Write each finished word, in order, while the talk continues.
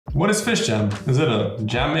What is Fishjam? Is it a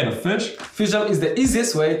jam made of fish? Fishjam is the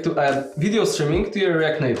easiest way to add video streaming to your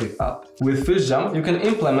React Native app. With Fishjam, you can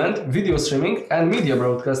implement video streaming and media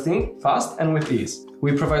broadcasting fast and with ease.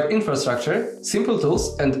 We provide infrastructure, simple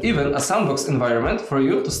tools, and even a sandbox environment for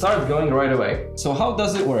you to start going right away. So how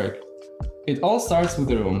does it work? It all starts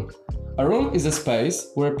with a room. A room is a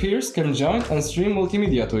space where peers can join and stream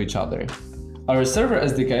multimedia to each other. Our server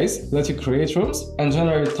SDKs let you create rooms and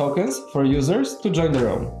generate tokens for users to join the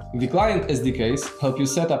room. The client SDKs help you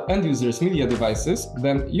set up end users' media devices,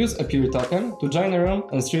 then use a peer token to join a room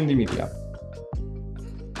and stream the media.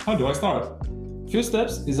 How do I start? Few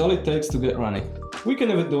steps is all it takes to get running. We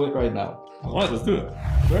can even do it right now. Alright, let's do it.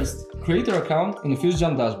 First, create your account in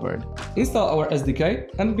Fishjam dashboard. Install our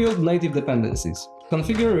SDK and build native dependencies.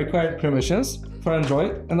 Configure required permissions for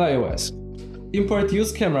Android and iOS. Import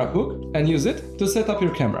use camera hook and use it to set up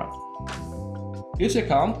your camera. Each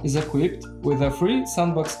account is equipped with a free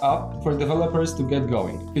sandbox app for developers to get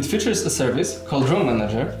going. It features a service called Room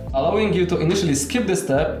Manager, allowing you to initially skip the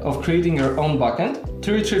step of creating your own backend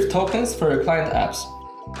to retrieve tokens for your client apps.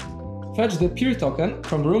 Fetch the peer token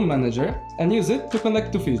from Room Manager and use it to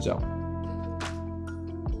connect to Fishjam.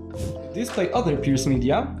 Display other peers'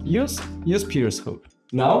 media, use peers hook.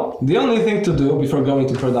 Now, the only thing to do before going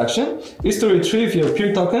to production is to retrieve your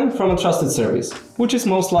peer token from a trusted service, which is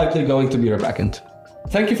most likely going to be your backend.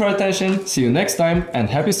 Thank you for your attention, see you next time, and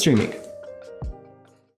happy streaming!